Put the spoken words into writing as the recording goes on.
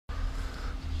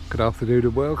Good afternoon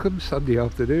and welcome. Sunday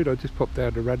afternoon. I just popped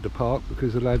down to Radnor Park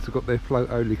because the lads have got their float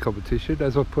only competition.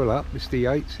 As I pull up, Mr.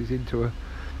 Yates is into a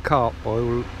carp by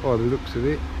the looks of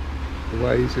it, the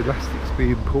way his elastic's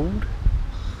being pulled.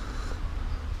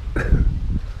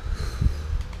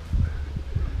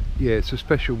 Yeah, it's a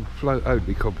special float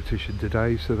only competition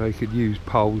today, so they can use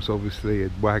poles obviously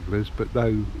and wagglers, but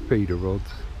no feeder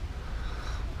rods.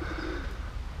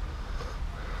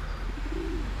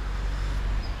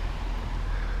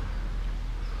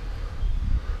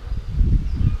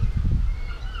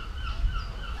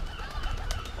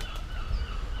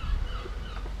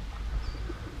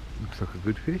 Looks like a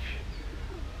good fish.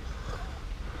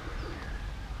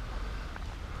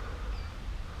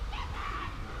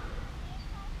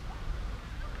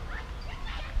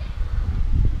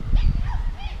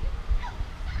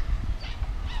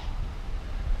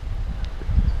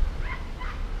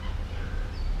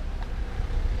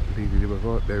 Leaving him a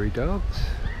right berry dance.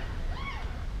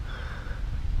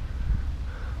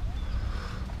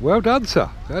 Well done, sir.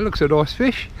 That looks a nice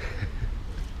fish.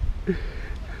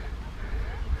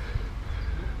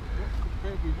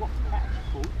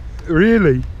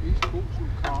 Really? He's caught some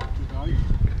carp today.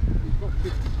 He's got 50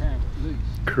 pounds at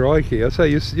least. Crikey, I say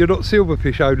you're not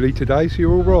silverfish only today, so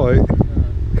you're all right.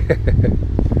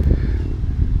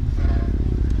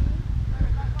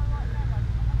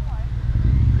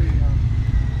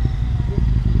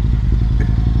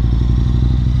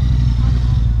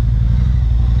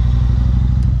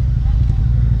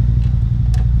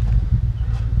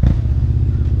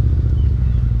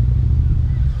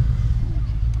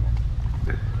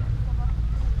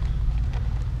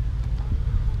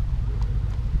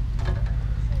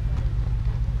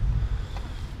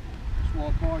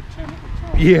 Buy 10 at a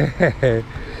time. Yeah. Fishing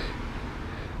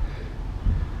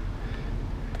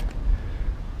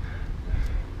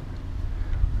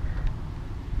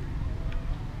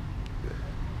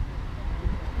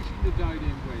the day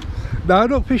then, Wednesday? No,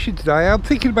 not fishing today. I'm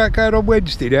thinking about going on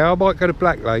Wednesday now. I might go to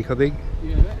Black Lake, I think.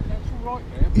 Yeah, that's all right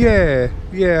there.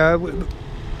 Yeah.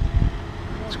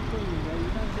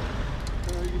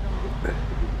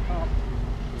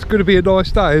 It's going to be a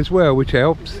nice day as well, which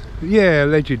helps. Yeah,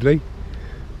 allegedly.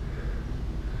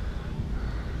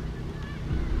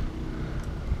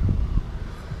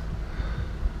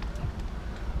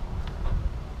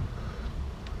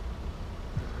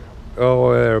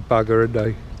 Oh, they're a bugger, aren't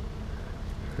they?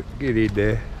 Get in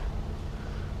there.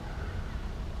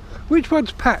 Which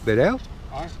one's Pat then, Al?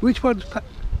 Which one's Pat?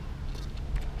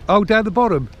 Oh, down the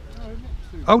bottom? No,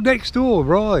 next to. Oh, next door,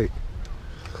 right.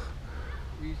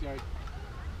 He's had,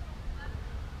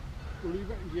 well, he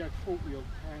reckons he had 40 odd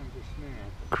pounds just now.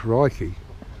 Crikey.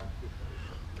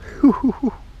 I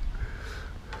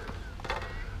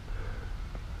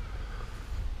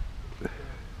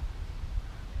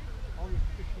was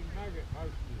fishing maggot most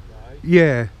of the day.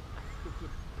 Yeah. Because the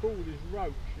pool is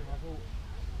roach and I thought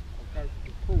I'll go to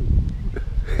the pool.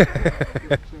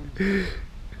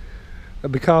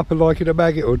 And the carp are liking a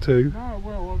maggot or two. No,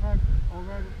 well, I've had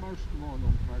most of mine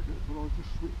on maggot, but I just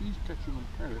he's catching on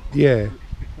pellet. Yeah.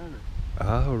 Pellet.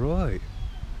 Oh, right.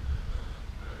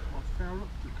 I fouled up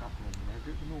a couple on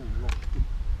maggot and all lost them.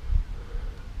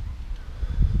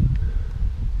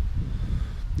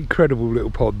 Incredible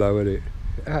little pond though, isn't it?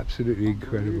 Absolutely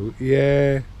incredible.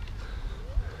 Yeah.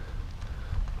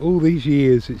 All these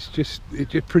years, it just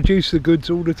produced the goods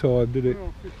all the time, didn't it? Well,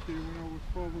 I fished here when I was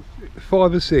 5 or 6.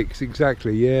 5 or 6,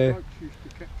 exactly. Yeah. Blokes used to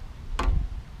catch,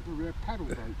 well, we had paddle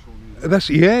boats on here. That's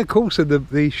of course. And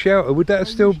the shelter, would that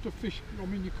They still used to fish, I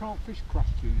mean, you can't fish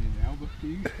crust in here now, but they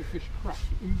used to fish crust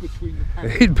in between the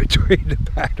paddle in between the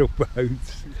paddle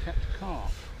boats? and catch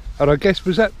carp. And I guess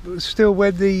was that still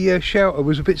when the shelter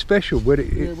was a bit special? When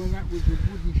it, Yeah, when that was a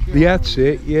wooden shelter. That's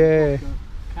it, yeah. Like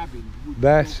a cabin, wooden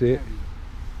That's log it. cabin.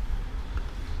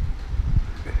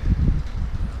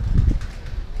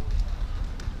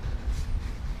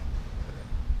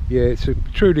 Yeah, it's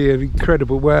truly an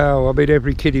incredible. Wow, I mean,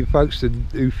 every kid in Folkestone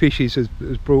who fishes has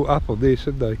brought up on this,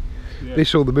 haven't they? Yeah.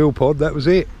 This or the mill pond, that was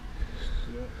it.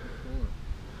 Yeah, that's right.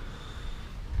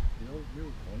 The old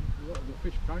mill pond, a lot of the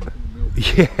fish came from the mill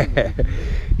pond.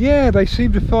 Yeah, yeah, they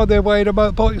seem to find their way in a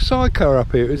motorbike sidecar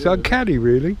up here. It's uncanny,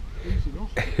 really. He's an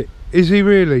ostrich. Is he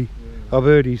really? Yeah. I've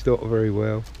heard he's not very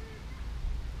well.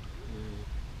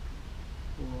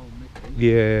 Poor old Mickey.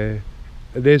 Yeah,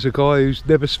 and there's a guy who's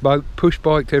never smoked, push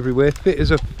biked everywhere, fit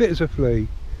as a flea. Yeah, I don't know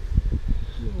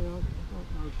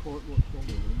quite what's wrong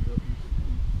with him, but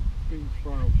he's been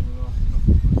frail for the last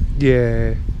couple of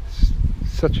years. Yeah,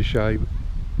 such a shame.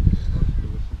 Most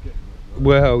of us are getting that, though.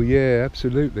 Well, yeah,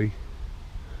 absolutely.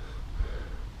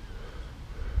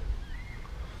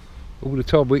 All the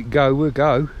time we can go, we'll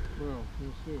go.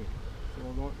 you'll see it. So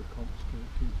I like the comps because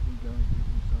it keeps me going, keeps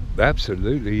me saying.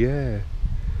 Absolutely, yeah.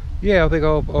 Yeah, I think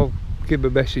I'll give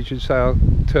him a message and say I'll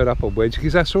turn up on Wednesday,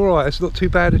 because that's all right. It's not too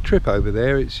bad a trip over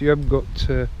there. It's you haven't got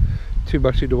too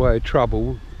much in the way of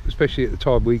trouble, especially at the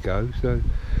time we go. So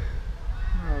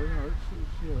No, it's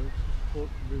quite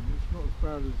convenient. It's not as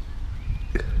bad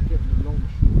as getting a long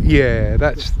shore. yeah,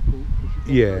 that's difficult because you've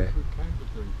got to yeah. go through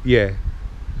Canterbury. yeah.